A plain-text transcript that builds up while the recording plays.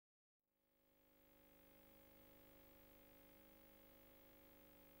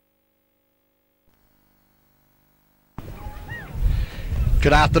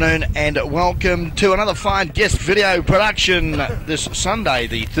Good afternoon and welcome to another fine guest video production this Sunday,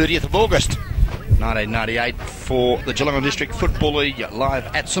 the 30th of August 1998, for the Geelong District Football League live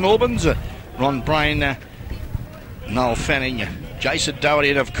at St Albans. Ron Brain, Noel Fanning, Jason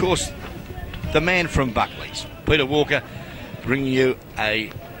Doherty and of course the man from Buckley's, Peter Walker, bringing you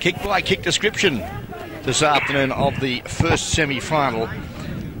a kick-by-kick description this afternoon of the first semi-final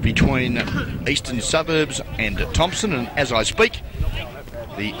between Eastern Suburbs and Thomson. And as I speak,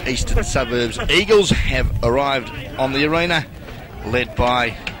 the Eastern Suburbs Eagles have arrived on the arena, led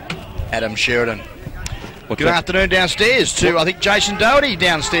by Adam Sheridan. Good afternoon downstairs to, I think, Jason Doherty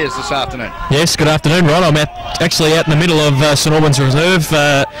downstairs this afternoon. Yes, good afternoon, Ron. I'm actually out in the middle of St Albans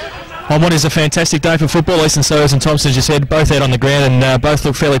Reserve on what is a fantastic day for football. Eastern Suburbs and Thomson, as you said, both out on the ground and both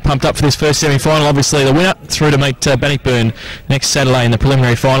look fairly pumped up for this first semi-final. Obviously the winner through to meet Bannockburn next Saturday in the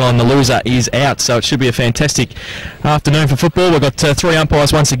preliminary final, and the loser is out, so it should be a fantastic afternoon for football. We've got three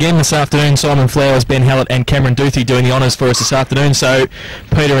umpires once again this afternoon: Simon Flowers, Ben Hallett and Cameron Duthie doing the honours for us this afternoon, so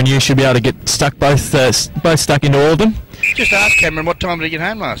Peter and you should be able to get stuck both stuck into all of them. Just ask Cameron, what time did he get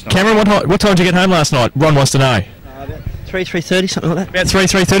home last night? Cameron, what time did you get home last night? Ron wants to know. 3:30, something like that. About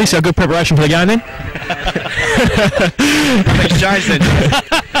 3:30, so good preparation for the game then. Thanks, Jason.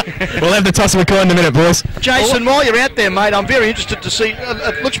 We'll have the toss of a coin in a minute, boys. Jason, while you're out there, mate, I'm very interested to see.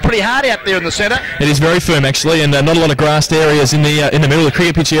 It looks pretty hard out there in the centre. It is very firm, actually, and not a lot of grassed areas in the middle. The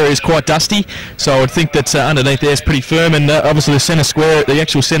cricket pitch area is quite dusty, so I would think that underneath there is pretty firm. And obviously the centre square, the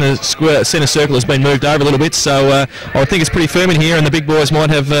actual centre circle has been moved over a little bit, so I would think it's pretty firm in here. And the big boys might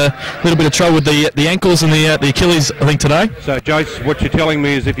have a little bit of trouble with the ankles and the Achilles, I think, today. So, Jace, what you're telling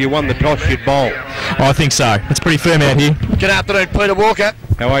me is if you won the toss, you'd bowl? I think so. It's pretty firm out here. Good afternoon, Peter Walker.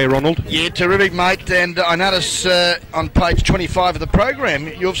 How are you, Ronald? Yeah, terrific, mate. And I notice on page 25 of the program,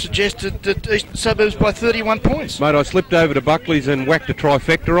 you've suggested that Eastern Suburbs by 31 points. Mate, I slipped over to Buckley's and whacked a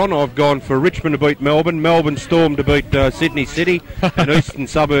trifecta on. I've gone for Richmond to beat Melbourne, Melbourne Storm to beat Sydney City, and Eastern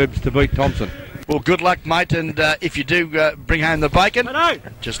Suburbs to beat Thomson. Well, good luck, mate, and if you do bring home the bacon,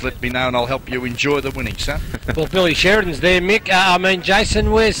 just let me know and I'll help you enjoy the winning, son. Well, Billy Sheridan's there, Mick.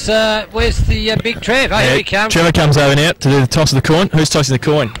 Jason, where's the big Trev? Here he comes. Trevor comes over now to do the toss of the coin. Who's tossing the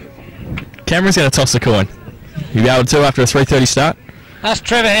coin? Cameron's going to toss the coin. You'll be able to after a 3:30 start? Ask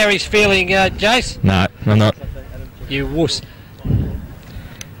Trevor how he's feeling, Jace. No, I'm not. You wuss.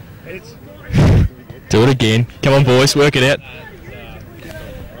 Do it again. Come on, boys, work it out.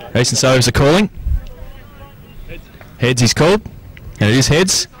 Eastern Suburbs are calling. Heads is called, and it is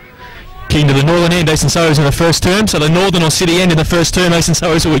heads. Kicking to the northern end, Eastern Suburbs in the first term, so the northern or city end in the first term, Eastern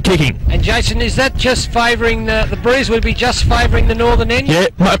Suburbs will be kicking. And Jason, is that just favouring the breeze? Would be just favouring the northern end? Yeah,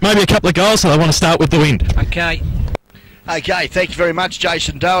 maybe a couple of goals, so they want to start with the wind. Okay. Okay, thank you very much,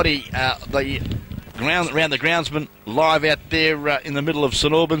 Jason Doherty. The groundsman live out there in the middle of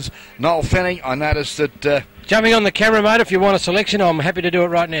St Albans. Noel Fanning, I noticed that... Jumping on the camera, mate, if you want a selection, I'm happy to do it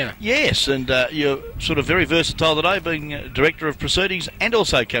right now. Yes, and you're sort of very versatile today, being Director of Proceedings and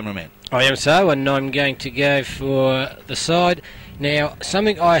also cameraman. I am so, and I'm going to go for the side. Now,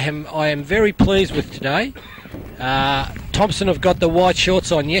 something I am very pleased with today. Thomson have got the white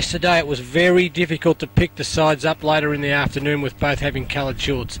shorts on. Yesterday it was very difficult to pick the sides up later in the afternoon with both having coloured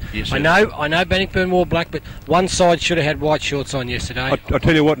shorts. Yes, I know Bannockburn wore black, but one side should have had white shorts on yesterday. I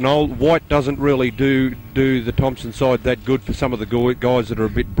tell you what, Noel, white doesn't really do the Thomson side that good for some of the guys that are a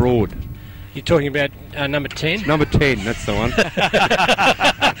bit broad. You're talking about number 10? Number 10, that's the one.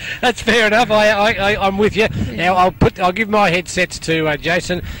 That's fair enough. I'm with you. Now I'll give my headsets to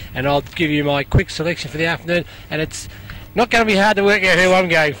Jason, and I'll give you my quick selection for the afternoon. And it's not going to be hard to work out who I'm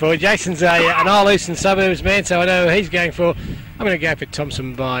going for. Jason's an old Eastern Suburbs man, so I know who he's going for. I'm going to go for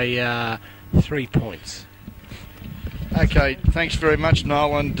Thomson by 3 points. Okay, thanks very much,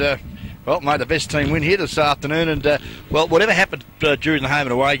 Noel, and well, mate, the best team win here this afternoon, and well, whatever happened during the home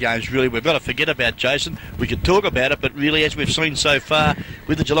and away games, really, we've got to forget about, Jason. We could talk about it, but really, as we've seen so far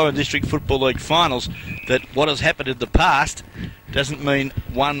with the Geelong District Football League finals, that what has happened in the past doesn't mean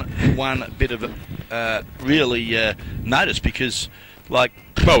one bit of really notice, because, like...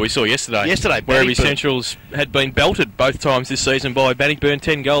 Well, we saw yesterday Werribee Centrals had been belted both times this season by Bannockburn,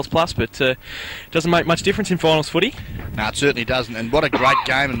 10 goals plus, but doesn't make much difference in finals footy. No, it certainly doesn't, and what a great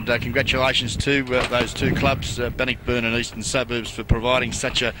game, and congratulations to those two clubs, Bannockburn and Eastern Suburbs, for providing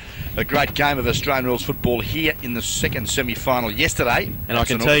such a great game of Australian rules football here in the second semi-final yesterday. And I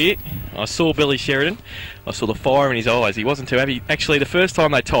can tell you, I saw Billy Sheridan, I saw the fire in his eyes. He wasn't too happy. Actually, the first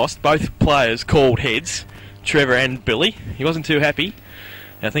time they tossed, both players called heads, Trevor and Billy. He wasn't too happy.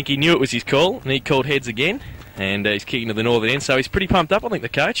 I think he knew it was his call, and he called heads again, and he's kicking to the northern end, so he's pretty pumped up, I think, the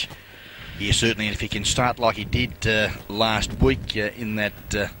coach. Yeah, certainly, and if he can start like he did last week in that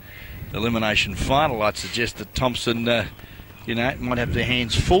elimination final, I'd suggest that Thomson, might have their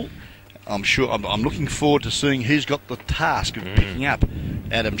hands full. I'm sure. I'm looking forward to seeing who's got the task of picking up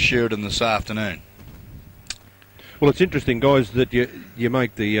Adam Sheridan this afternoon. Well, it's interesting, guys, that you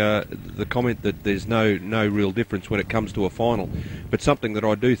make the comment that there's no real difference when it comes to a final, but something that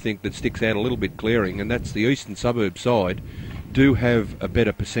I do think that sticks out a little bit glaring, and that's the Eastern Suburbs side do have a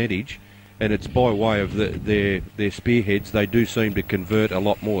better percentage, and it's by way of their spearheads. They do seem to convert a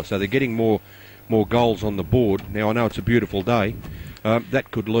lot more, so they're getting more goals on the board. Now, I know it's a beautiful day.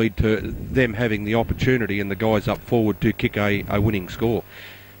 That could lead to them having the opportunity and the guys up forward to kick a winning score.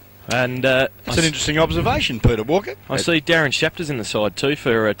 And it's an interesting observation, Peter Walker. I see Darren Shapter's in the side too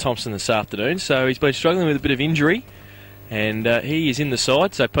for Thomson this afternoon, so he's been struggling with a bit of injury, and he is in the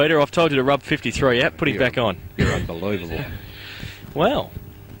side. So, Peter, I've told you to rub 53 out, put him back on. You're unbelievable. Well,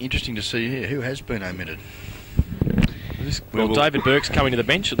 interesting to see here who has been omitted. Well, David Burke's coming to the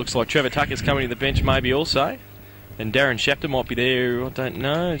bench. It looks like Trevor Tucker's coming to the bench maybe also. And Darren Shapter might be there, I don't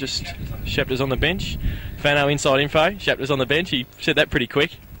know. Just Shapter's on the bench. Fano inside info. Shapter's on the bench. He said that pretty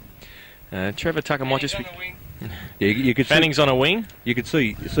quick. Trevor Tucker might just be... Yeah, you could Fanning's on a wing. You could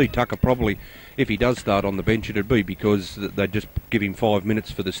see Tucker probably, if he does start on the bench, it'd be because they'd just give him 5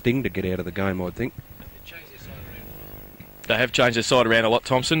 minutes for the sting to get out of the game, I think. They have changed their side around a lot,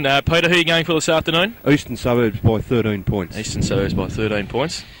 Thomson. Peter, who are you going for this afternoon? Eastern Suburbs by 13 points. Eastern Suburbs by 13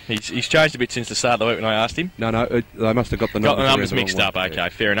 points. He's changed a bit since the start of the week when I asked him. No, they must have got the numbers mixed up. Okay,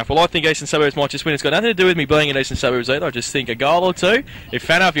 fair enough. Well, I think Eastern Suburbs might just win. It's got nothing to do with me being in Eastern Suburbs either. I just think a goal or two. If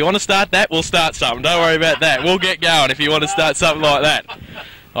Fano, if you want to start that, we'll start something. Don't worry about that. We'll get going if you want to start something like that.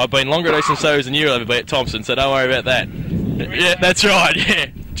 I've been longer at Eastern Suburbs than you'll ever be at Thomson, so don't worry about that. Yeah, that's right, yeah.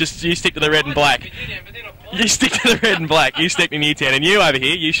 Just you stick to the red and black. You stick to the red and black. You stick to Newtown. And you over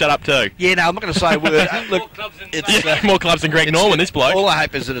here, you shut up too. Yeah, no, I'm not going to say a word. Look, it's more clubs than Greg Norman, this bloke. All I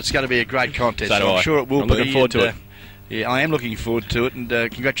hope is that it's going to be a great contest. So I'm sure it will be. I'm looking forward to it. Yeah, I am looking forward to it. And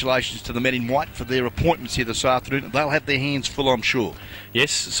congratulations to the men in white for their appointments here this afternoon. They'll have their hands full, I'm sure.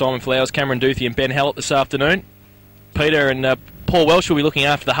 Yes, Simon Flowers, Cameron Duthie and Ben Hallett this afternoon. Peter and Paul Welsh will be looking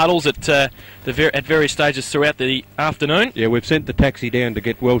after the huddles at various stages throughout the afternoon. Yeah, we've sent the taxi down to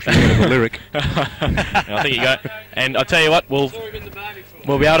get Welsh out of the lyric. I think you go. And I'll tell you what, we'll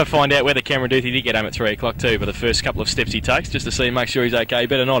be able to find out whether Cameron Duthie did get home at 3 o'clock too, by the first couple of steps he takes, just to see and make sure he's okay. He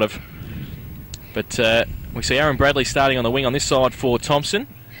better not have. But we see Aaron Bradley starting on the wing on this side for Thomson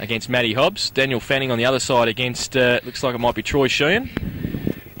against Matty Hobbs. Daniel Fanning on the other side against, looks like it might be Troy Sheehan.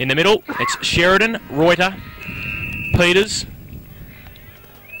 In the middle, it's Sheridan, Reuter, Peters,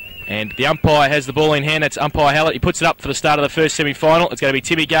 and the umpire has the ball in hand. That's umpire Hallett. He puts it up for the start of the first semi-final. It's going to be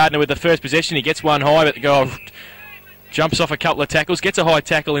Timmy Gardner with the first possession. He gets one high, but the guy jumps off a couple of tackles, gets a high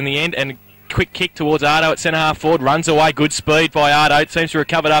tackle in the end, and quick kick towards Ardo at centre-half forward. Runs away. Good speed by Ardo. Seems to have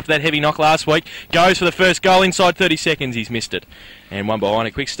recovered after that heavy knock last week. Goes for the first goal inside 30 seconds. He's missed it. And one behind.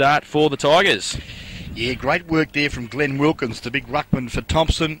 A quick start for the Tigers. Yeah, great work there from Glenn Wilkins, the big ruckman for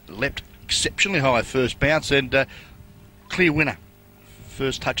Thomson. Leapt exceptionally high first bounce and clear winner.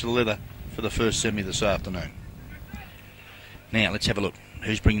 First touch of the leather for the first semi this afternoon. Now, let's have a look.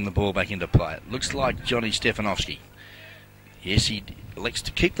 Who's bringing the ball back into play? It looks like Johnny Stefanovski. Yes, he elects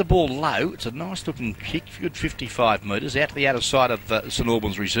to keep the ball low. It's a nice looking kick, good 55 metres, out to the outer side of St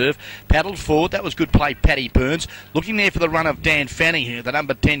Albans reserve. Paddled forward, that was good play, Paddy Burns. Looking there for the run of Dan Fanning here, the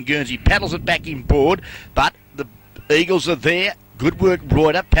number 10 Guernsey. Paddles it back inboard, but the Eagles are there. Good work,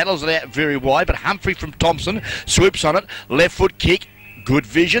 Reuter, paddles it out very wide, but Humphrey from Thomson swoops on it, left foot kick. Good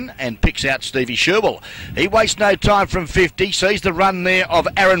vision and picks out Stevie Sherwell. He wastes no time from 50. Sees the run there of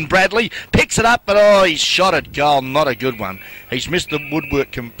Aaron Bradley. Picks it up, but he's shot at goal. Not a good one. He's missed the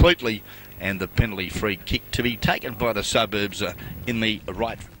woodwork completely. And the penalty free kick to be taken by the Suburbs in the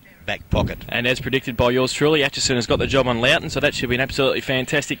right back pocket. And as predicted by yours truly, Atchison has got the job on Loughton, so that should be an absolutely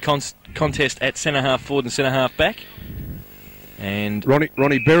fantastic contest at centre-half forward and centre-half back. And Ronnie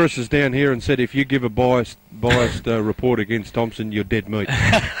Berris is down here and said if you give a biased report against Thomson, you're dead meat.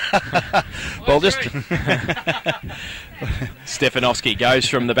 Well, just Stefanovski goes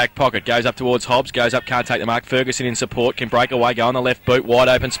from the back pocket, goes up towards Hobbs, goes up, can't take the mark. Ferguson in support, can break away, go on the left boot, wide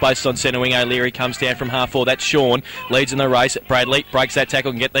open space on centre wing. O'Leary comes down from half forward. That's Sean, leads in the race. Bradley breaks that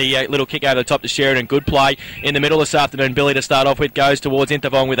tackle and get the little kick over the top to Sheridan. Good play in the middle this afternoon. Billy to start off with, goes towards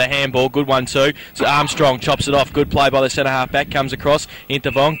Intervong with a handball. Good one too. So Armstrong chops it off. Good play by the centre half back, comes across.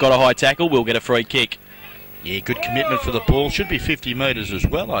 Intervong got a high tackle, will get a free kick. Yeah, good commitment for the ball. Should be 50 metres as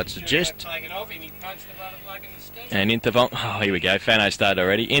well, I'd suggest. And Intervong, here we go. Fano started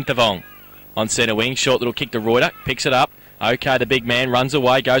already. Intervong on centre wing. Short little kick to Reuter. Picks it up. Okay, the big man runs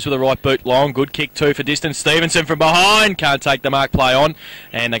away, goes with the right boot long. Good kick too for distance. Stevenson from behind. Can't take the mark play on.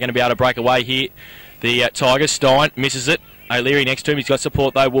 And they're going to be able to break away here. The Tigers. Stein misses it. O'Leary next to him. He's got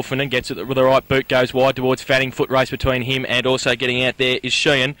support though. Wolfenden gets it with the right boot. Goes wide towards Fanning. Foot race between him and also getting out there is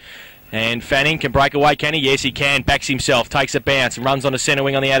Sheehan. And Fanning can break away, can he? Yes, he can. Backs himself, takes a bounce, and runs on the centre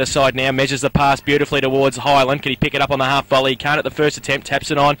wing on the outer side now. Measures the pass beautifully towards Highland. Can he pick it up on the half volley? He can't at the first attempt.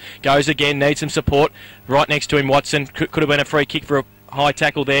 Taps it on. Goes again. Needs some support. Right next to him, Watson. Could have been a free kick for a high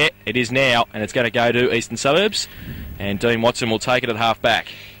tackle there. It is now, and it's going to go to Eastern Suburbs. And Dean Watson will take it at half back.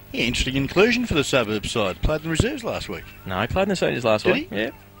 Yeah, interesting inclusion for the Suburbs side. Played in the reserves last week. No, he played in the seniors last week.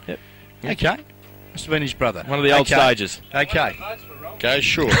 Did Yep. Okay. Must have been his brother. One of the old stages. Okay. Goes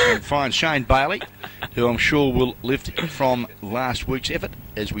short and finds Shane Bailey, who I'm sure will lift from last week's effort.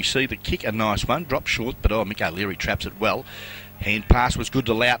 As we see the kick, a nice one. Dropped short, but Mick O'Leary traps it well. Hand pass was good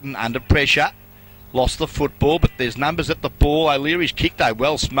to Loughton under pressure. Lost the football, but there's numbers at the ball. O'Leary's kick, though,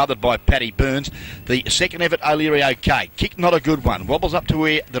 well smothered by Paddy Burns. The second effort, O'Leary okay. Kick, not a good one. Wobbles up to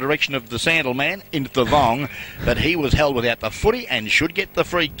where the direction of the Sandal man into the Vong, but he was held without the footy and should get the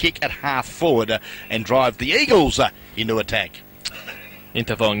free kick at half forward and drive the Eagles into attack.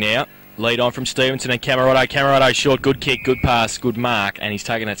 Into Vong now. Lead on from Stevenson and Camerado. Camerado short, good kick, good pass, good mark, and he's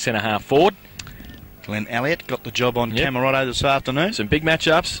taken it centre half forward. Glenn Elliott got the job on Camerado this afternoon. Some big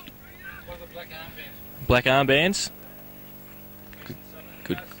matchups. Black armbands.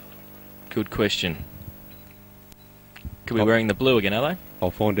 Good question. Could be wearing the blue again, are they?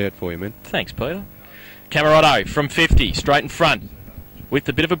 I'll find out for you, man. Thanks, Peter. Camerado from 50, straight in front. With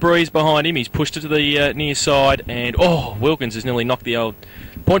a bit of a breeze behind him, he's pushed it to the near side, and Wilkins has nearly knocked the old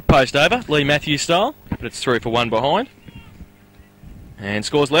point post over, Lee Matthews style, but it's through for one behind. And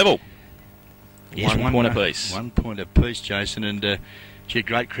scores level. Yes, 1 point apiece. 1 point apiece, Jason, and a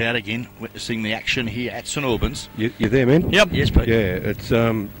great crowd again, witnessing the action here at St Albans. You there, man? Yep. Yes, Pete. Yeah, it's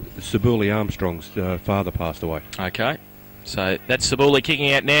Sabuli Armstrong's father passed away. Okay, so that's Sabuli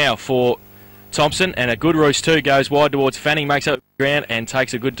kicking out now for Thomson, and a good roost too, goes wide towards Fanning, makes up the ground and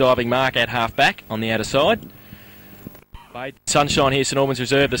takes a good diving mark at half back on the outer side. Sunshine here, St Albans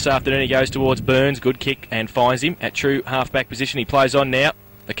reserve this afternoon. He goes towards Burns, good kick, and finds him at true half back position. He plays on now.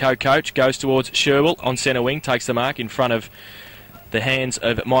 The co-coach goes towards Sherwell on centre wing, takes the mark in front of the hands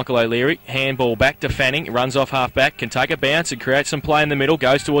of Michael O'Leary. Handball back to Fanning, runs off half-back, can take a bounce and create some play in the middle,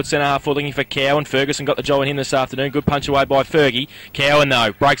 goes towards centre half, looking for Cowan. Ferguson got the job on him this afternoon. Good punch away by Fergie. Cowan,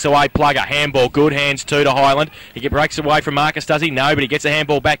 though, breaks away, plugger, handball, good hands too to Highland. He breaks away from Marcus, does he? No, but he gets a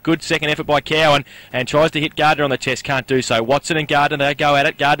handball back. Good second effort by Cowan and tries to hit Gardner on the chest, can't do so. Watson and Gardner, they go at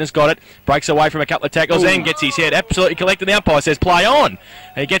it. Gardner's got it, breaks away from a couple of tackles and gets his head absolutely collected. The umpire says play on.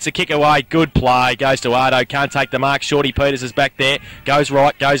 And he gets a kick away, good play, goes to Ardo, can't take the mark. Shorty Peters is back there, goes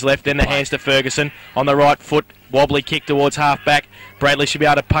right, goes left, then the hands to Ferguson on the right foot, wobbly kick towards half back. Bradley should be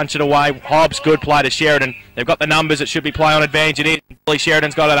able to punch it away. Hobbs, good play to Sheridan. They've got the numbers, it should be play on advantage. It is. Billy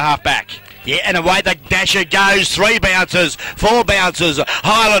Sheridan's got it at half back. Yeah, and away the dasher goes. 3 bounces, 4 bounces.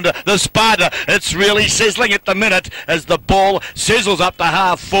 Highland, the spud. It's really sizzling at the minute as the ball sizzles up the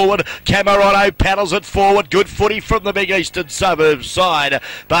half forward. Camerado paddles it forward. Good footy from the big Eastern Suburbs side.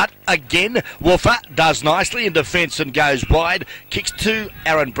 But again, Woofer does nicely in defence and goes wide. Kicks to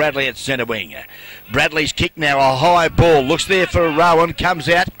Aaron Bradley at centre wing. Bradley's kick now, a high ball. Looks there for Rowan. Comes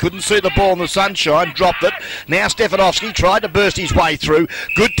out. Couldn't see the ball in the sunshine. Dropped it. Now Stefanovski tried to burst his way through.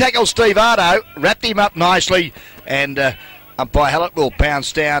 Good tackle, Steve Ardo. Wrapped him up nicely. And umpire Hallett will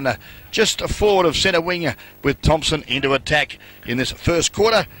bounce down just forward of centre wing with Thomson into attack in this first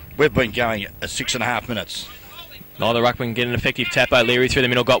quarter. We've been going at 6.5 minutes. Neither ruckman can get an effective tap. O'Leary through the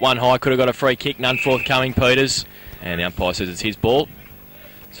middle, got one high. Could have got a free kick. None forthcoming, Peters. And the umpire says it's his ball.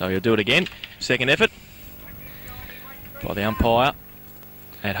 So he'll do it again. Second effort by the umpire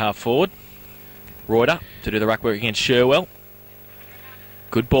at half forward. Reuter to do the ruck work against Sherwell.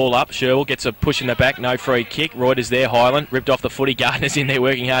 Good ball up. Sherwell gets a push in the back. No free kick. Reuter's there. Highland ripped off the footy. Gardner's in there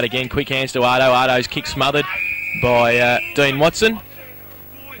working hard again. Quick hands to Ardo. Ardo's kick smothered by Dean Watson.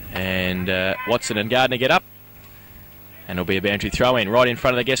 And Watson and Gardner get up. And it'll be a boundary throw in right in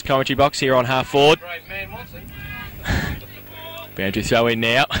front of the guest commentary box here on half forward. Brave man, Watson. Boundary throw in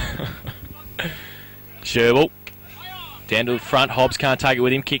now. Sherwell down to the front. Hobbs can't take it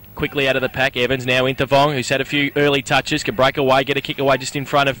with him. Kick quickly out of the pack. Evans now into Vong, who's had a few early touches. Can break away, get a kick away just in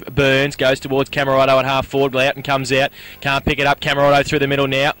front of Burns. Goes towards Camerado at half forward. Loughton comes out. Can't pick it up. Camerado through the middle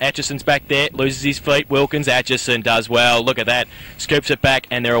now. Atchison's back there. Loses his feet. Wilkins. Atchison does well. Look at that. Scoops it back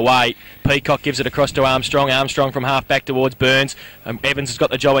and they're away. Peacock gives it across to Armstrong. Armstrong from half back towards Burns. Evans has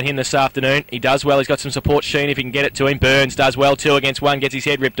got the job on him this afternoon. He does well. He's got some support. Sheen if he can get it to him. Burns does well. 2 against 1. Gets his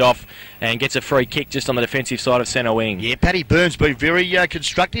head ripped off and gets a free kick just on the defensive side of centre wing. Yep, Paddy Burns been very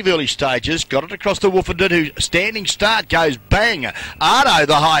constructive early stages. Got it across to Wolfenden, who standing start goes bang. Ardo,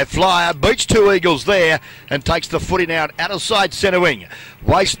 the high flyer, beats two Eagles there and takes the footing out of side centre wing.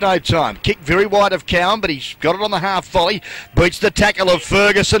 Waste no time. Kick very wide of Cowan, but he's got it on the half volley. Beats the tackle of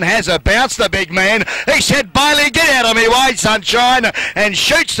Ferguson. Has a bounce, the big man. He said, Bailey, get out of me way, sunshine, and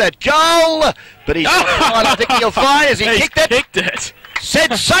shoots that goal. But he's I think he'll fly as he kicked it.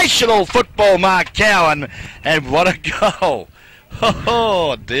 Sensational football, Mark Cowan, and what a goal.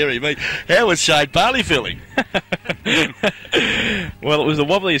 Oh, dearie me. How was Shane Bailey feeling? Well, it was the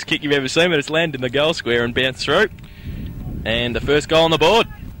wobbliest kick you've ever seen, but it's landed in the goal square and bounced through. And the first goal on the board.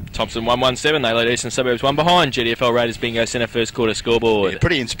 Thomson 1-1-7. They lead Eastern Suburbs 1 behind. GDFL Raiders Bingo Centre first quarter scoreboard. Yeah,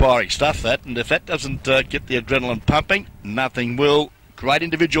 pretty inspiring stuff, that. And if that doesn't get the adrenaline pumping, nothing will. Great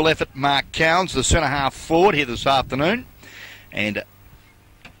individual effort, Mark Cowans, the centre half forward here this afternoon. And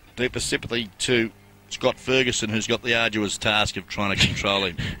deepest sympathy to Scott Ferguson, who's got the arduous task of trying to control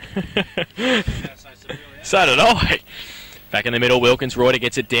him. So did I. Back in the middle, Wilkins. Reuter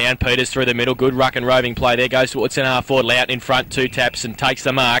gets it down. Peters through the middle. Good ruck and roving play there. Goes towards centre half forward. Loughton in front. 2 taps and takes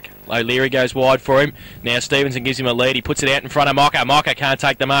the mark. O'Leary goes wide for him. Now Stevenson gives him a lead. He puts it out in front of Mocker. Mocker can't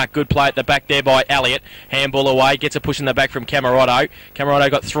take the mark. Good play at the back there by Elliott. Handball away. Gets a push in the back from Camerotto. Camerotto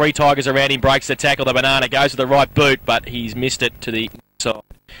got 3 Tigers around him. Breaks the tackle. The banana goes to the right boot, but he's missed it to the side.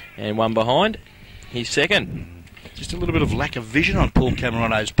 And one behind. He's second. Just a little bit of lack of vision on Paul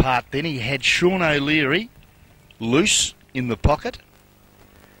Camerotto's part. Then he had Sean O'Leary loose in the pocket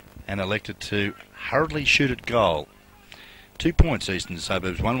and elected to hurriedly shoot at goal. 2 points Eastern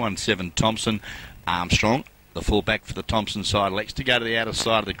Suburbs, 1-1-7 Thomson. Armstrong, the fullback for the Thomson side, elects to go to the outer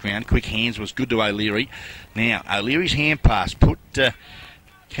side of the ground. Quick hands was good to O'Leary. Now O'Leary's hand pass put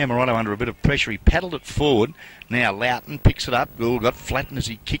Camerotto under a bit of pressure. He paddled it forward. Now Loughton picks it up. Got flattened as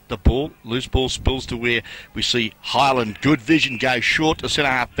he kicked the ball. Loose ball spills to where we see Highland. Good vision, goes short to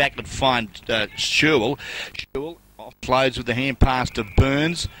centre half back and find Sherwell. Sherwell offloads with the hand pass to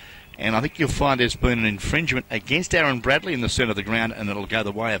Burns. And I think you'll find there's been an infringement against Aaron Bradley in the centre of the ground, and it'll go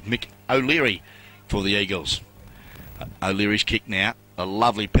the way of Mick O'Leary for the Eagles. O'Leary's kick now. A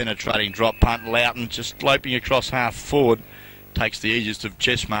lovely penetrating drop punt. Loughton just sloping across half forward. Takes the easiest of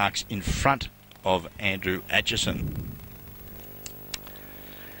chest marks in front of Andrew Atchison.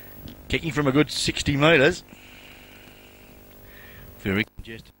 Kicking from a good 60 metres. Very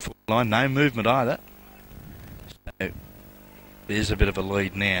congested full line. No movement either. So there's a bit of a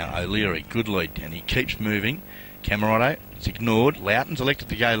lead now. O'Leary, good lead. And he keeps moving. Camerotto, it's ignored. Loughton's elected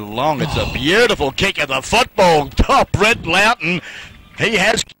to go long. It's a beautiful kick of the football. Top Red Loughton. He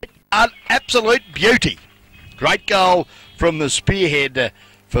has an absolute beauty. Great goal from the spearhead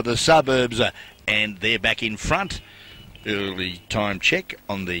for the Suburbs, and they're back in front. Early time check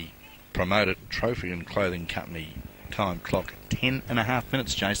on the promoted Trophy and Clothing Company time clock. 10.5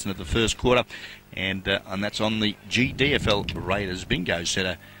 minutes, Jason, of the first quarter, and that's on the GDFL Raiders Bingo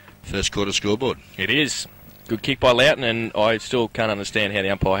Centre first quarter scoreboard. It is. Good kick by Loughton, and I still can't understand how the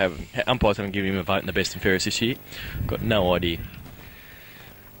umpires haven't given him a vote in the best and fairest this year. Got no idea.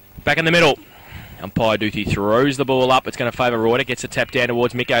 Back in the middle. Umpire Duthie throws the ball up. It's going to favour Reuter. Gets a tap down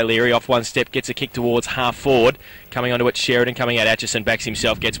towards Mick O'Leary. Off one step. Gets a kick towards half forward. Coming onto it, Sheridan. Coming out, Atchison backs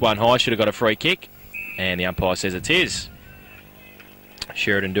himself. Gets one high. Should have got a free kick. And the umpire says it's his.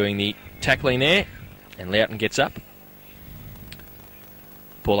 Sheridan doing the tackling there. And Loughton gets up.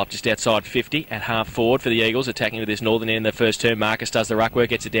 Ball up just outside 50 at half forward for the Eagles, attacking to this northern end in the first term. Marcus does the ruck work,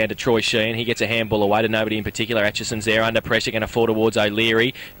 gets it down to Troy Sheen. He gets a handball away to nobody in particular. Atchison's there under pressure, going to fall towards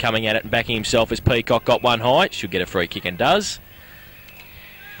O'Leary. Coming at it and backing himself as Peacock got one high. Should get a free kick and does.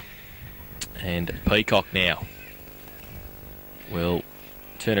 And Peacock now will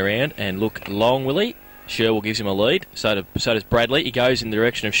turn around and look long, will he? Sherwell gives him a lead, so does Bradley. He goes in the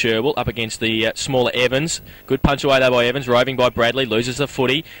direction of Sherwell, up against the smaller Evans. Good punch away though by Evans, roving by Bradley, loses the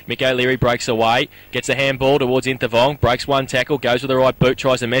footy. Mick O'Leary breaks away, gets a handball towards Intervong, breaks one tackle, goes with the right boot,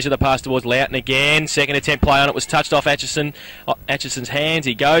 tries to measure the pass towards Loughton again. Second attempt play on it was touched off Atchison's hands.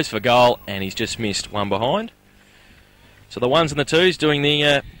 He goes for goal, and he's just missed one behind. So the ones and the twos doing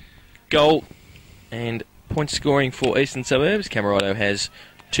the goal and point scoring for Eastern Suburbs. Camerotto has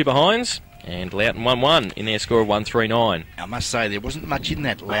 2 behinds. And Loughton 1-1 in their score of 139. I must say there wasn't much in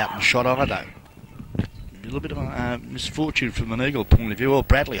that Loughton shot either. A little bit of a misfortune from an Eagle point of view. Well,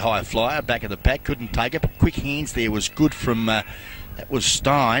 Bradley, high flyer, back of the pack, couldn't take it. But quick hands there was good from, that was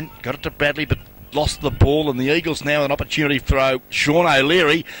Stein. Got it to Bradley, but lost the ball. And the Eagles now an opportunity to throw. Sean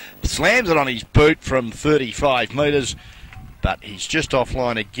O'Leary slams it on his boot from 35 metres. But he's just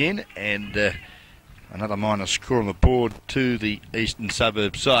offline again. And another minor score on the board to the Eastern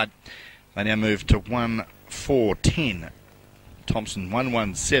Suburbs side. They now move to 1 4-10. Thomson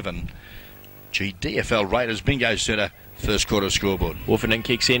 117. GDFL Raiders Bingo Centre first quarter scoreboard. Wolferton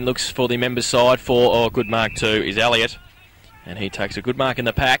kicks in, looks for the members' side for, good mark too, is Elliott. And he takes a good mark in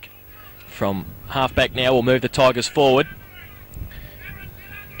the pack. From half-back now, will move the Tigers forward.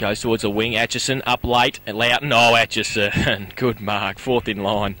 Goes towards the wing, Atchison up late, and Loughton, Atchison, good mark, fourth in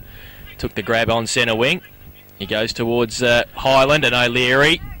line. Took the grab on centre wing. He goes towards Highland and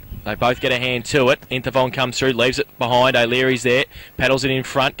O'Leary. They both get a hand to it. Intervon comes through, leaves it behind. O'Leary's there, paddles it in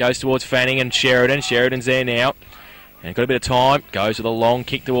front, goes towards Fanning and Sheridan. Sheridan's there now. And got a bit of time, goes with a long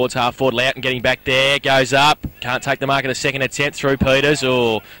kick towards half forward. Loughton getting back there, goes up, can't take the mark at the second attempt through Peters.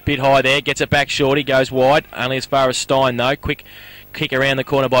 Bit high there, gets it back short, he goes wide, only as far as Stein though. Quick kick around the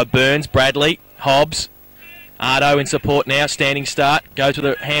corner by Burns, Bradley, Hobbs. Ardo in support now, standing start, goes with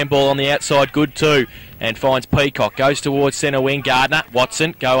a handball on the outside, good too, and finds Peacock, goes towards centre wing, Gardner,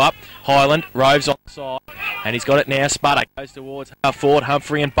 Watson, go up, Highland, Roves on the side, and he's got it now, Sputter, goes towards half forward,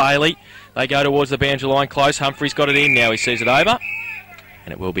 Humphrey and Bailey, they go towards the boundary line close, Humphrey's got it in now, he sees it over,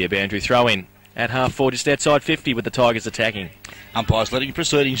 and it will be a boundary throw in. At half forward, just outside 50 with the Tigers attacking. Umpires letting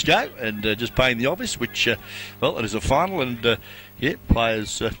proceedings go and just paying the obvious, which, well, it is a final and,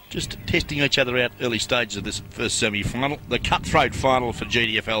 players just testing each other out early stages of this first semi-final. The cutthroat final for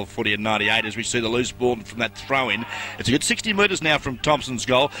GDFL footy in 98 as we see the loose ball from that throw-in. It's a good 60 metres now from Thomson's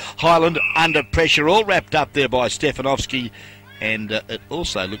goal. Highland under pressure, all wrapped up there by Stefanovski, and it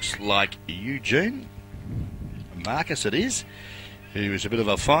also looks like Eugene Marcus it is, who is a bit of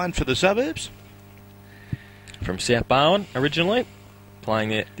a find for the Suburbs. From South Barwon originally, playing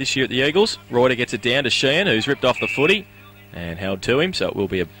there this year at the Eagles. Reuter gets it down to Sheehan, who's ripped off the footy and held to him, so it will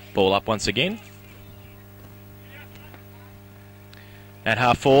be a ball up once again. At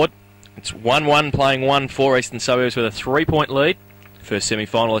half forward, it's 1-1 playing 1-4 Eastern Suburbs with a 3-point lead. First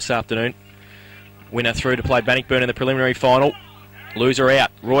semi-final this afternoon. Winner through to play Bannockburn in the preliminary final. Loser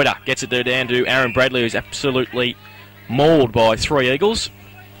out. Reuter gets it down to Aaron Bradley, who's absolutely mauled by three Eagles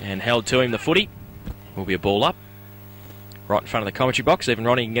and held to him the footy. Will be a ball up right in front of the commentary box. Even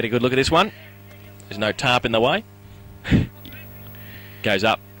Ronnie can get a good look at this one. There's no tarp in the way. Goes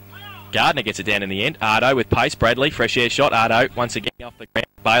up. Gardner gets it down in the end. Ardo with pace. Bradley, fresh air shot. Ardo once again off the ground.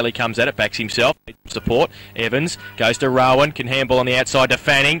 Bailey comes at it, backs himself. Support. Evans goes to Rowan. Can handball on the outside to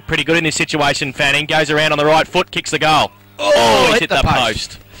Fanning. Pretty good in this situation. Fanning goes around on the right foot, kicks the goal. He's hit the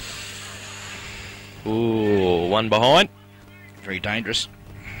post. Ooh, one behind. Very dangerous.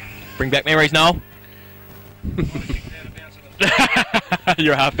 Bring back memories, Noel.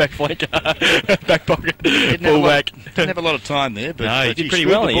 You're a half-back flanker. Back pocket. Full back. Didn't have a lot of time there, but no, he did pretty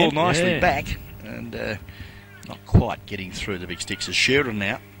well. well The in ball nicely yeah. back, and not quite getting through the big sticks. As Sheridan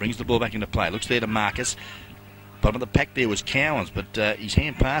now brings the ball back into play. Looks there to Marcus. Bottom of the pack there was Cowans, but his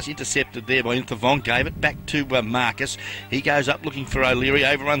hand pass intercepted there by Intervon. Gave it back to Marcus. He goes up looking for O'Leary,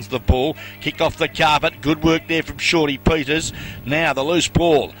 overruns the ball, kicked off the carpet. Good work there from Shorty Peters. Now the loose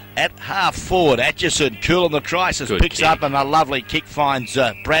ball at half forward. Atchison, cool on the crisis, good picks kick. up, and a lovely kick finds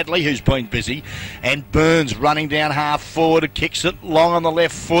Bradley, who's been busy, and Burns running down half forward, kicks it long on the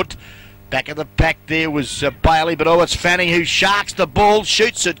left foot. Back of the pack there was Bailey, but it's Fanning who sharks the ball,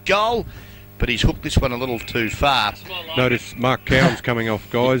 shoots at goal. But he's hooked this one a little too far. Notice Mark Cowan's coming off,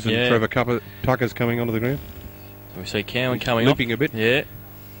 guys, and Yeah. Trevor Tucker's coming onto the ground. We see Cowan coming off. Limping a bit. Yeah.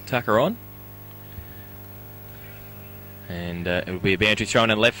 Tucker on. And it will be a boundary thrown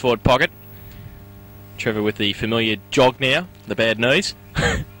in the left forward pocket. Trevor with the familiar jog now, the bad knees.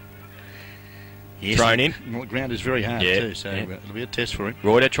 Yes, Thrown in. Well, the ground is very hard too, so it'll be a test for him.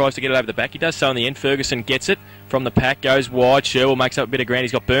 Reuter tries to get it over the back. He does so in the end. Ferguson gets it from the pack, goes wide. Sherwell makes up a bit of ground.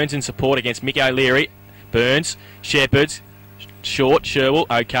 He's got Burns in support against Mick O'Leary. Burns, Shepherds, short. Sherwell,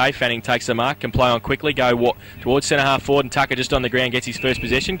 okay. Fanning takes the mark, can play on quickly, go towards centre half forward, and Tucker just on the ground gets his first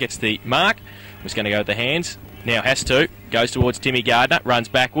possession, gets the mark. Was going to go with the hands. Now has to. Goes towards Timmy Gardner, runs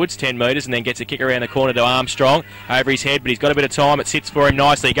backwards 10 metres and then gets a kick around the corner to Armstrong over his head, but he's got a bit of time. It sits for him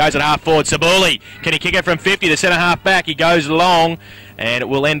nicely. He goes at half forward. Sabuli, can he kick it from 50 to centre half back? He goes long and it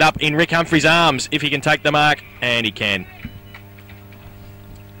will end up in Rick Humphrey's arms if he can take the mark, and he can.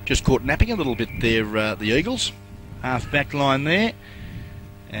 Just caught napping a little bit there, the Eagles. Half back line there.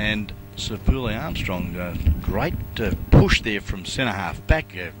 And Sabuli Armstrong, great push there from centre half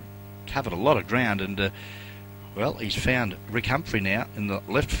back. Covered a lot of ground, and well, he's found Rick Humphrey now in the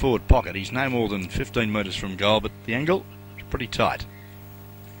left forward pocket. He's no more than 15 metres from goal, but the angle is pretty tight.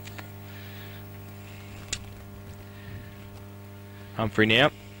 Humphrey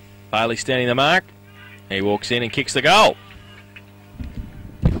now. Bailey standing the mark. He walks in and kicks the goal.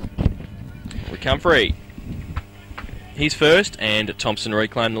 Rick Humphrey. He's first, and Thomson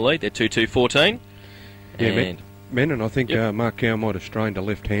reclaim the lead. They're 2-2-14. Yeah, And and I think Mark Cow might have strained a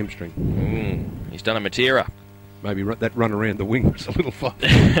left hamstring. he's done a Matera. Maybe that run around the wing was a little far.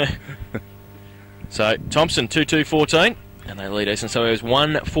 So Thomson 2-2-14, and they lead Eastern Suburbs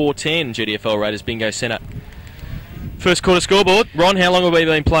 1-4-10. GDFL Raiders Bingo Centre. First quarter scoreboard. Ron, how long have we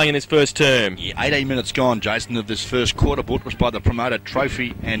been playing in this first term? Yeah, 18 minutes gone, Jason, of this first quarter. Bought was by the promoter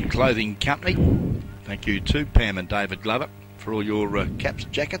Trophy and Clothing Company. Thank you to Pam and David Glover for all your caps,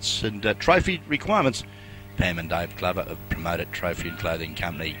 jackets and trophy requirements. Pam and Dave Glover of promoter Trophy and Clothing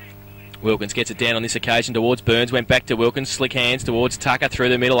Company. Wilkins gets it down on this occasion towards Burns, went back to Wilkins, slick hands towards Tucker, through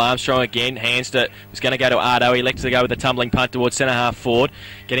the middle, Armstrong again, hands to, was going to go to Ardo, he elected to go with a tumbling punt towards centre half forward,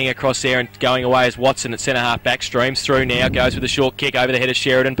 getting across there and going away as Watson at centre half back, streams through now, goes with a short kick over the head of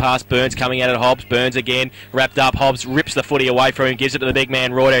Sheridan, past Burns, coming out at Hobbs, Burns again, wrapped up, Hobbs rips the footy away from him, gives it to the big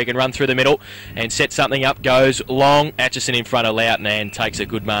man Royder, who can run through the middle and set something up, goes long, Atchison in front of Loughton and takes a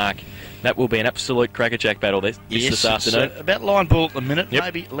good mark. That will be an absolute crackerjack battle this afternoon. About line ball at the minute, Yep.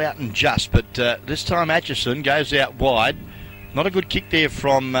 maybe Loughton just, but this time Atchison goes out wide. Not a good kick there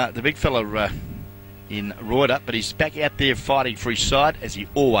from the big fella in Royder, but he's back out there fighting for his side, as he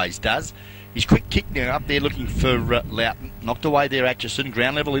always does. His quick kick now up there looking for Loughton. Knocked away there Atchison,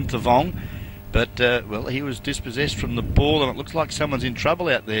 ground level into Vong. But, well, he was dispossessed from the ball, and it looks like someone's in trouble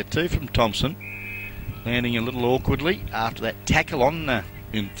out there too from Thomson. Landing a little awkwardly after that tackle on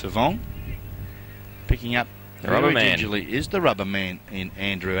into Vong. Picking up The rubber man. gingerly is the rubber man in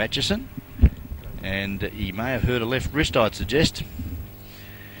Andrew Atchison, and he may have hurt a left wrist, I'd suggest.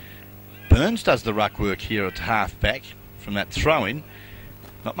 Burns does the ruck work here at half back from that throw-in.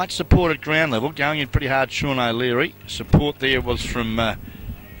 Not much support at ground level, going in pretty hard. Sean O'Leary. Support there was from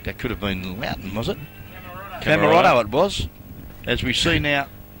that could have been Loughton, was it? Camerotto it was. As we see now,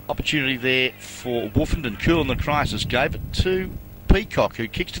 opportunity there for Woofenden. Cool in the crisis, gave it to Peacock, who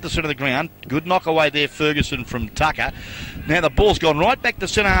kicks to the centre of the ground. Good knock away there, Ferguson from Tucker. Now the ball's gone right back to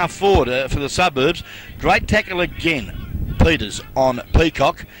centre half forward for the Suburbs. Great tackle again, Peters on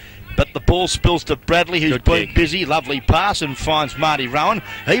Peacock. But the ball spills to Bradley, who's been busy. Lovely pass and finds Marty Rowan.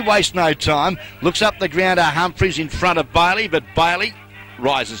 He wastes no time. Looks up the ground to Humphries in front of Bailey, but Bailey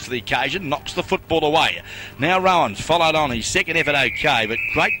rises to the occasion, knocks the football away. Now Rowan's followed on. His second effort okay, but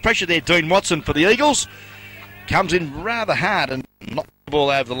great pressure there, Dean Watson for the Eagles. Comes in rather hard and knocks the ball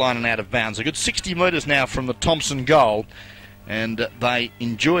over the line and out of bounds. A good 60 metres now from the Thomson goal, and they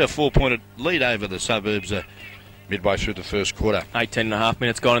enjoy a 4-point lead over the Suburbs midway through the first quarter. 18.5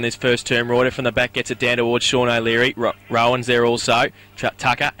 minutes gone in this first term. Royder from the back gets it down towards Sean O'Leary. Rowan's there also.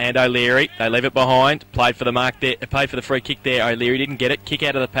 Tucker and O'Leary. They leave it behind. Played for the mark there. Played for the free kick there. O'Leary didn't get it. Kick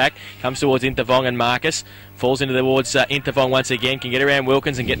out of the pack. Comes towards Intervong and Marcus. Falls into towards Intervong once again. Can get around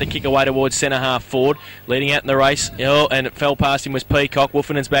Wilkins and get the kick away towards centre half forward. Leading out in the race. And it fell past him was Peacock.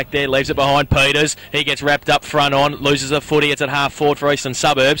 Wolfenden's back there. Leaves it behind Peters. He gets wrapped up front on. Loses a footy. It's at half forward for Eastern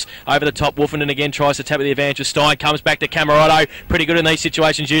Suburbs. Over the top. Wolfenden again tries to tap at the advantage of Stein. Comes back to Camerotto. Pretty good in these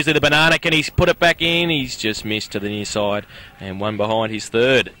situations. Usually the banana. Can he put it back in? He's just missed to the near side. And one behind his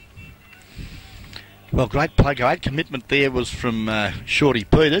third. Well, great play, great commitment there was from Shorty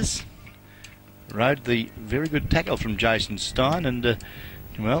Peters. Rode the very good tackle from Jason Stein, and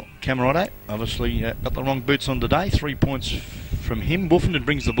well, Camerotto obviously got the wrong boots on today. 3 points from him. Woofenden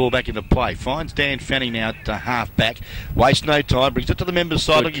brings the ball back into play. Finds Dan Fanny now to half back. Wastes no time. Brings it to the members'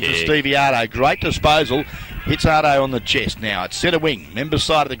 side, looking for Stevie Ardo. Great disposal. Hits Ardo on the chest. Now it's centre wing. Members'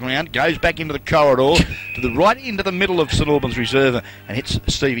 side of the ground. Goes back into the corridor to the right into the middle of St Albans reserve and hits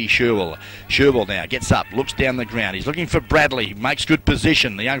Stevie Sherwell. Sherwell now gets up, looks down the ground. He's looking for Bradley. Makes good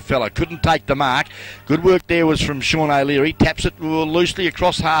position. The young fella couldn't take the mark. Good work there was from Sean O'Leary. Taps it loosely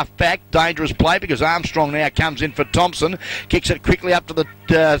across half back. Dangerous play because Armstrong now comes in for Thomson. Kicks it quickly up to the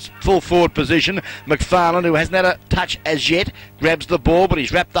full forward position. McFarlane, who hasn't had a touch as yet, grabs the ball, but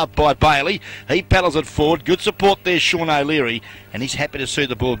he's wrapped up by Bailey. He paddles it forward. Good support there, Sean O'Leary, and he's happy to see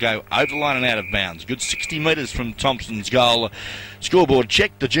the ball go over the line and out of bounds. Good 60 metres from Thompson's goal. Scoreboard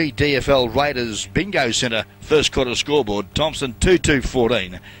check. The GDFL Raiders Bingo Centre first quarter scoreboard. Thomson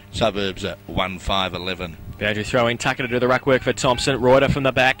 2-2-14. Suburbs 1-5-11. Boundary throw in. Tucker to do the ruck work for Thomson. Royder from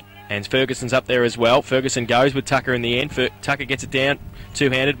the back. And Ferguson's up there as well. Ferguson goes with Tucker in the end. Tucker gets it down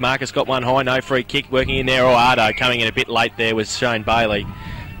two-handed. Marcus got one high. No free kick. Working in there. Ardo coming in a bit late there was Shane Bailey.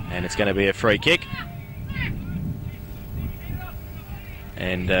 And it's going to be a free kick.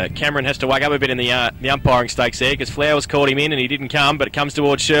 And Cameron has to wake up a bit in the umpiring stakes there because Flowers called him in and he didn't come, but it comes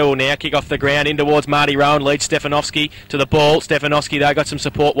towards Sherwell now. Kick off the ground in towards Marty Rowan. Leads Stefanovski to the ball. Stefanovski, though, got some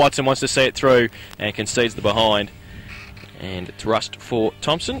support. Watson wants to see it through and concedes the behind. And it's rushed for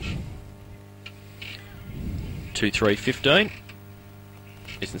Thomson. 2-3-15.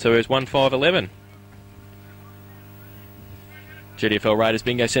 Eastern Suburbs 1-5-11. GDFL Raiders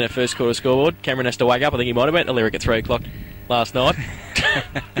bingo centre first quarter scoreboard. Cameron has to wake up. I think he might have went the lyric at 3 o'clock last night.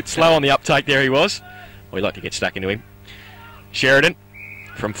 Bit slow on the uptake there he was. We'd like to get stuck into him. Sheridan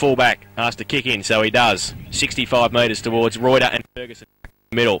from fullback asked to kick in, so he does. 65 metres towards Reuter and Ferguson.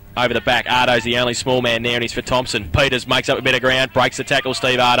 Middle, over the back. Ardo's the only small man now, and he's for Thomson. Peters makes up a bit of ground, breaks the tackle.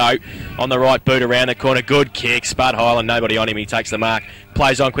 Steve Ardo on the right boot around the corner. Good kick. Spud Highland, nobody on him. He takes the mark.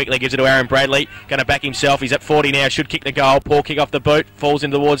 Plays on quickly, gives it to Aaron Bradley. Going to back himself. He's at 40 now. Should kick the goal. Poor kick off the boot. Falls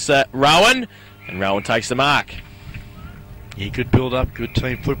in towards Rowan, and Rowan takes the mark. Yeah, good build up, good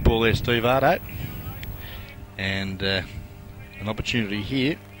team football there, Steve Ardo. And an opportunity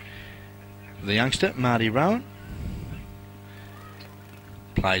here. The youngster, Marty Rowan.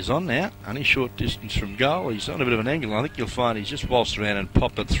 Plays on now, only short distance from goal. He's on a bit of an angle. I think you'll find he's just waltzed around and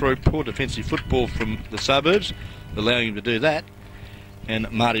popped it through. Poor defensive football from the Suburbs, allowing him to do that.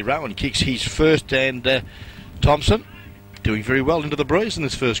 And Marty Rowan kicks his first, and Thomson doing very well into the breeze in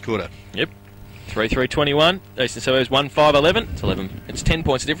this first quarter. Yep. 3-3-21. Eastern Suburbs 1-5-11. It's 11. It's 10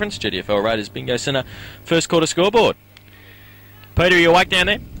 points difference. GDFL Raiders bingo centre first quarter scoreboard. Peter, are you awake down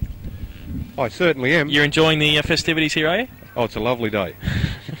there? I certainly am. You're enjoying the festivities here, are you? Oh, it's a lovely day.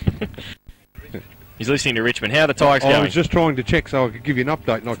 He's listening to Richmond. How are the Tigers going? I was just trying to check so I could give you an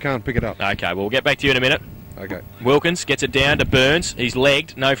update, and I can't pick it up. Okay, well, we'll get back to you in a minute. Okay. Wilkins gets it down to Burns. He's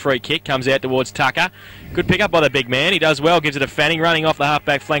legged. No free kick. Comes out towards Tucker. Good pick up by the big man. He does well. Gives it to Fanning. Running off the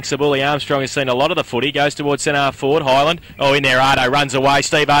half-back flank. Sabuli Armstrong has seen a lot of the footy. Goes towards centre-half forward. Highland. Oh, in there. Ardo runs away.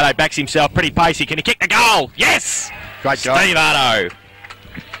 Steve Ardo backs himself. Pretty pacey. Can he kick the goal? Yes! Great goal. Steve Ardo.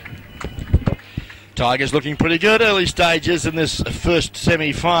 Tigers looking pretty good early stages in this first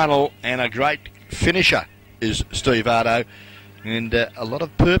semi-final, and a great finisher is Steve Ardo, and a lot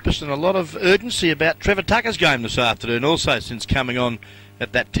of purpose and a lot of urgency about Trevor Tucker's game this afternoon also, since coming on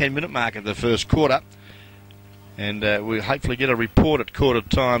at that 10-minute mark of the first quarter. And we'll hopefully get a report at quarter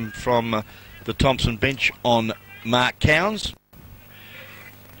time from the Thomson bench on Mark Cowns.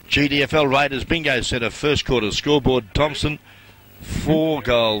 GDFL Raiders bingo centre first quarter scoreboard. Thomson 4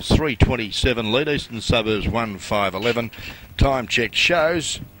 goals, 3:27 lead. Eastern Suburbs 1-5-11. Time check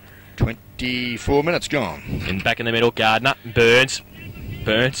shows 24 minutes gone. And back in the middle, Gardner. Burns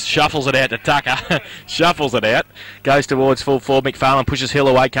shuffles it out to Tucker. Shuffles it out. Goes towards full forward. McFarlane pushes Hill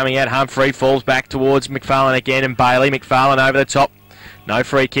away, coming out. Humphrey falls back towards McFarlane again, and Bailey. McFarlane over the top. No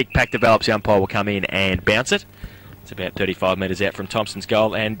free kick. Pack develops. The umpire will come in and bounce it. It's about 35 metres out from Thompson's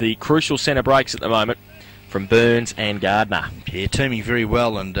goal, and the crucial centre breaks at the moment from Burns and Gardner. Yeah, teaming very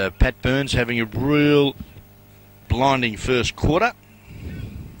well, and Pat Burns having a real blinding first quarter.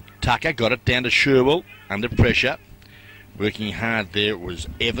 Tucker got it down to Sherwell under pressure. Working hard there was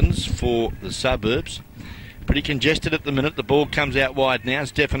Evans for the Suburbs. Pretty congested at the minute. The ball comes out wide now.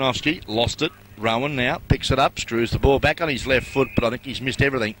 Stefanovski lost it. Rowan now picks it up, screws the ball back on his left foot, but I think he's missed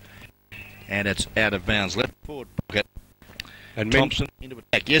everything. And it's out of bounds. Left forward pocket. And Thomson into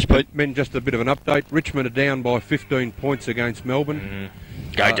attack. Yes, Pete. Men, just a bit of an update. Richmond are down by 15 points against Melbourne.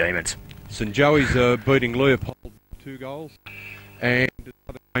 Go Demons. St Joey's beating Leopold 2 goals. And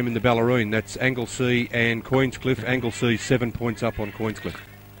another game in the Ballerine. That's Anglesea and Queenscliff. Anglesea 7 points up on Queenscliff.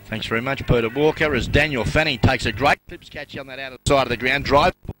 Thanks very much, Peter Walker, as Daniel Fanning takes a great clips catch on that outer side of the ground.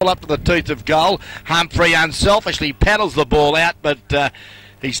 Drive the ball up to the teeth of goal. Humphrey unselfishly paddles the ball out, but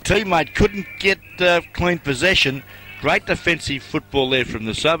his teammate couldn't get clean possession. Great defensive football there from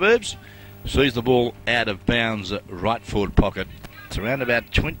the Suburbs. Sees the ball out of bounds, right forward pocket. It's around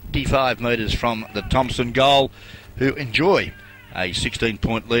about 25 metres from the Thomson goal, who enjoy a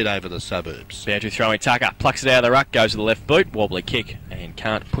 16-point lead over the Suburbs. Boundary throwing. Tucker plucks it out of the ruck, goes to the left boot, wobbly kick, and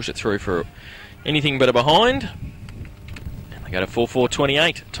can't push it through for anything but a behind. And they go to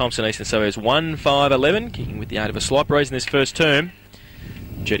 4-4-28. Thomson Eastern Suburbs 1-5-11, kicking with the aid of a slight breeze in this first term.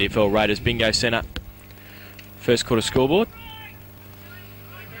 GDFL Raiders bingo centre first quarter scoreboard.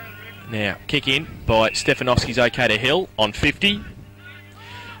 Now, kick in by Stefanovski's okay to Hill on 50.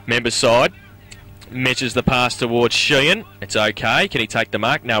 Members side. Measures the pass towards Sheehan. It's okay. Can he take the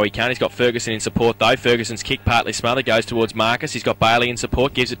mark? No, he can't. He's got Ferguson in support, though. Ferguson's kick partly smothered. Goes towards Marcus. He's got Bailey in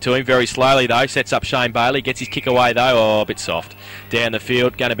support. Gives it to him very slowly, though. Sets up Shane Bailey. Gets his kick away, though. Oh, a bit soft. Down the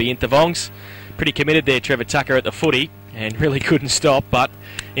field. Going to be Intervongs. Pretty committed there, Trevor Tucker at the footy. And really couldn't stop, but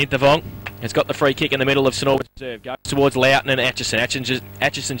Intervong has got the free kick in the middle of St Albans serve. Goes towards Loughton and Atchison.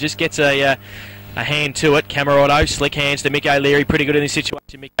 Atchison just gets a hand to it. Camerotto, slick hands to Mick O'Leary. Pretty good in this situation.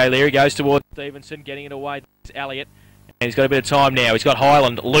 Mick O'Leary goes towards Stevenson, getting it away. There's Elliott. And he's got a bit of time now. He's got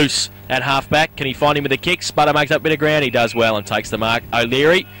Highland loose at half-back. Can he find him with a kick? Sputter makes up a bit of ground. He does well and takes the mark.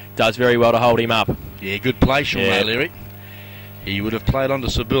 O'Leary does very well to hold him up. Yeah, good play, Sean O'Leary. He would have played on to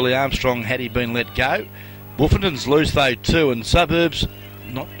Sabuli Armstrong had he been let go. Wolfenton's loose though too, and Suburbs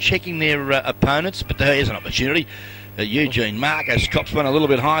not checking their opponents, but there's an opportunity. Eugene Marcus cops one a little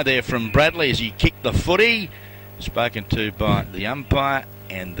bit high there from Bradley as he kicked the footy. Spoken to by the umpire,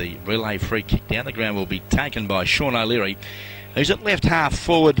 and the relay free kick down the ground will be taken by Sean O'Leary, who's at left half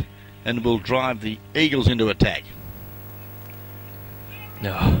forward and will drive the Eagles into attack.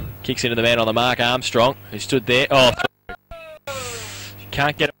 No, kicks into the man on the mark, Armstrong, who stood there. Oh,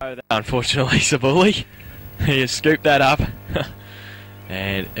 can't get over that, unfortunately, Sabuli. He has scooped that up.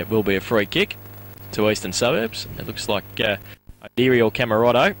 And it will be a free kick to Eastern Suburbs. It looks like O'Leary or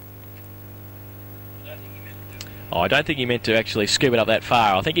Camerotto. I don't think he meant to actually scoop it up that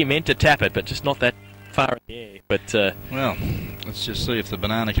far. I think he meant to tap it, but just not that far in the air. But well, let's just see if the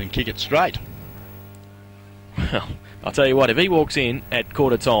banana can kick it straight. Well, I'll tell you what, if he walks in at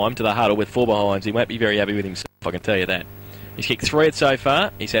quarter time to the huddle with 4 behinds, he won't be very happy with himself, I can tell you that. He's kicked 3 so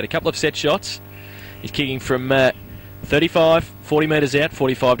far. He's had a couple of set shots. He's kicking from 35, 40 metres out,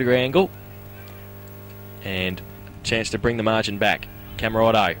 45-degree angle. And chance to bring the margin back.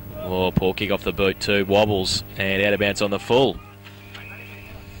 Camerotto. Oh, poor kick off the boot too. Wobbles and out of bounds on the full.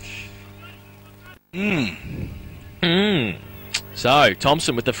 So,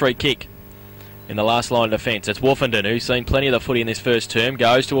 Thomson with the free kick in the last line of defence. It's Wolfenden, who's seen plenty of the footy in this first term.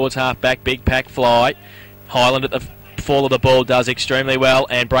 Goes towards half-back, big pack fly. Highland at the fall of the ball does extremely well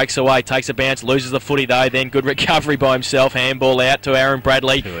and breaks away, takes a bounce, loses the footy though, then good recovery by himself, handball out to Aaron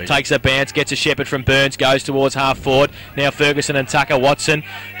Bradley, takes a bounce, gets a shepherd from Burns, goes towards half forward. Now Ferguson and Tucker. Watson.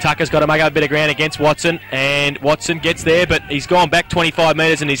 Tucker's got to make up a bit of ground against Watson, and Watson gets there, but he's gone back 25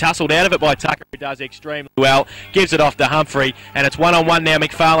 metres and he's hustled out of it by Tucker, who does extremely well, gives it off to Humphrey, and it's one-on-one now,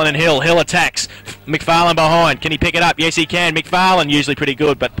 McFarlane and Hill. Hill attacks, McFarlane behind, can he pick it up? Yes he can. McFarlane usually pretty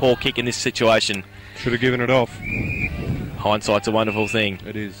good, but poor kick in this situation. Should have given it off. Hindsight's a wonderful thing.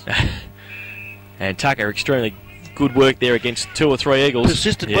 It is. And Tucker, extremely good work there against 2 or 3 Eagles.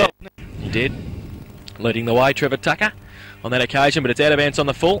 Persisted well. He did. Leading the way, Trevor Tucker, on that occasion, but it's out of bounds on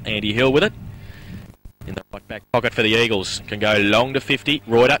the full. Andy Hill with it. In the right back pocket for the Eagles. Can go long to 50.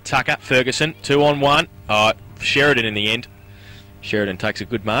 Reuter, Tucker, Ferguson, 2-on-1. Sheridan in the end. Sheridan takes a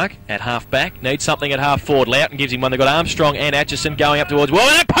good mark at half back. Needs something at half forward. Loughton gives him one. They've got Armstrong and Atchison going up towards... Well,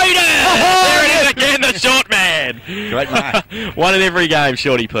 and Peter! There it is again, the short man! Great mark. One in every game,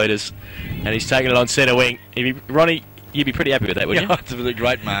 Shorty Peters. And he's taking it on centre wing. Ronnie, you'd be pretty happy with that, wouldn't you? It's a really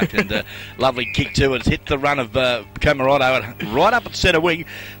great mark and lovely kick too. It's hit the run of Camerotto right up at centre wing.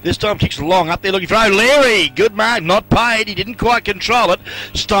 This time kicks long up there looking for O'Leary. Good mark, not paid. He didn't quite control it.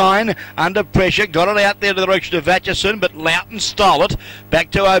 Stein under pressure, got it out there to the direction of Atchison, but Loughton stole it.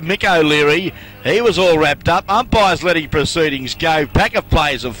 Back to Mick O'Leary. He was all wrapped up. Umpires letting proceedings go. Pack of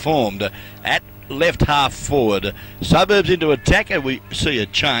players have formed at left half forward. Suburbs into attack, and we see a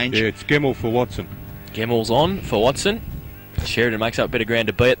change. Yeah, it's Gemmell for Watson. Gemmell's on for Watson. Sheridan makes up a bit of ground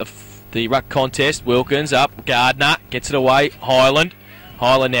to be at the ruck contest. Wilkins up. Gardner gets it away. Highland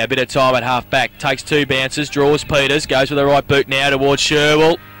now a bit of time at half back. Takes 2 bounces. Draws Peters. Goes with the right boot now towards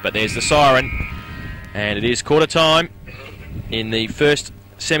Sherwell. But there's the siren. And it is quarter time in the first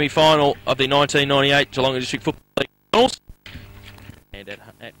semi-final of the 1998 Geelong District Football League Finals. And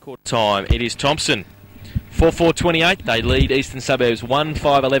at quarter time it is Thomson. 4-4-28. They lead Eastern Suburbs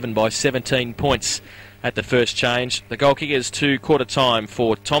 1-5-11 by 17 points at the first change. The goal kickers to quarter time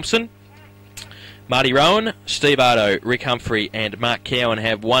for Thomson. Marty Rowan, Steve Ardo, Rick Humphrey and Mark Cowan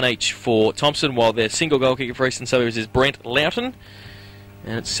have 1 each for Thomson, while their single goal kicker for Eastern Suburbs is Brent Loughton.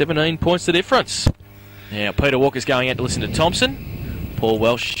 And it's 17 points the difference. Now Peter Walker's going out to listen to Thomson. Paul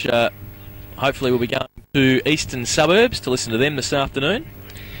Welsh hopefully will be going to Eastern Suburbs to listen to them this afternoon.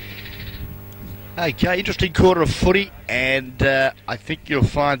 Okay, interesting quarter of footy, and I think you'll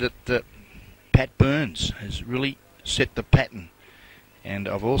find that Pat Burns has really set the pattern. And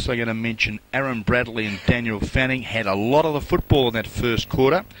I'm also going to mention Aaron Bradley and Daniel Fanning had a lot of the football in that first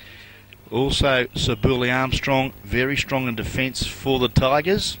quarter. Also, Sabuli Armstrong, very strong in defence for the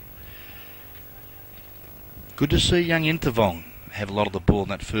Tigers. Good to see young Intervong have a lot of the ball in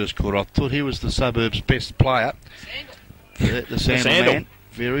that first quarter. I thought he was the Suburbs' best player. The Sandal man.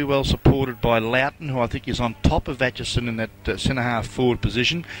 Very well supported by Loughton, who I think is on top of Atchison in that centre-half forward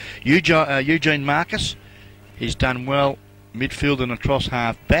position. Eugene Marcus, he's done well midfield and across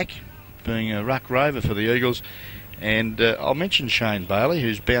half-back, being a ruck rover for the Eagles. And I'll mention Shane Bailey,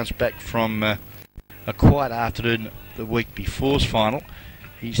 who's bounced back from a quiet afternoon the week before's final.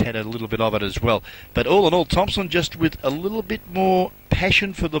 He's had a little bit of it as well. But all in all, Thomson just with a little bit more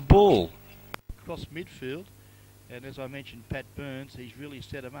passion for the ball across midfield. And as I mentioned, Pat Burns, he's really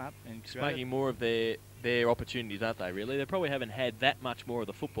set them up and It's making more of their opportunities, aren't they, really? They probably haven't had that much more of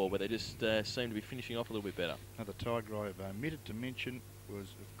the football, but they just seem to be finishing off a little bit better. Another Tiger I've omitted to mention was,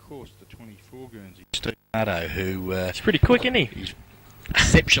 of course, the 24 Guernsey, Steve Nardo, who... He's pretty quick, isn't he? He's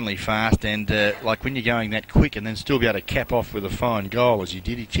exceptionally fast, and like when you're going that quick and then still be able to cap off with a fine goal as he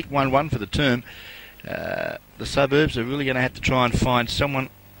did. He ticked 1-1 for the term. The Suburbs are really going to have to try and find someone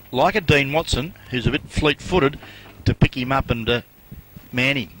like a Dean Watson, who's a bit fleet-footed, to pick him up and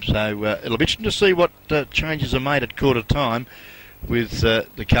man him. So it'll be interesting to see what changes are made at quarter time with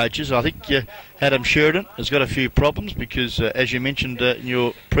the coaches. I think Adam Sheridan has got a few problems because, as you mentioned in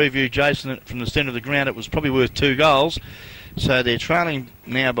your preview, Jason, from the centre of the ground, it was probably worth 2 goals. So they're trailing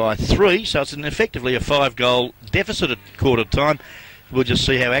now by 3, so it's effectively a 5-goal deficit at quarter time. We'll just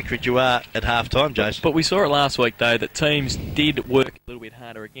see how accurate you are at half time, Jason. But we saw it last week, though, that teams did work a little bit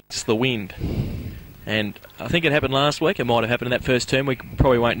harder against the wind. And I think it happened last week. It might have happened in that first term. We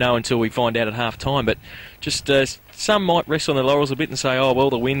probably won't know until we find out at half time. But just some might rest on their laurels a bit and say, oh, well,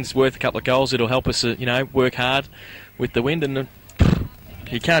 the wind's worth a couple of goals. It'll help us, work hard with the wind. And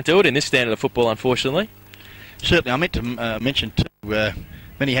you can't do it in this standard of football, unfortunately. Certainly. I meant to mention, too,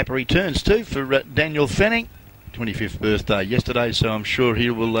 many happy returns, too, for Daniel Fanning. 25th birthday yesterday, so I'm sure he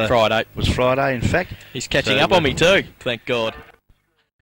will... Friday. Was Friday, in fact. He's catching up on me too, thank God.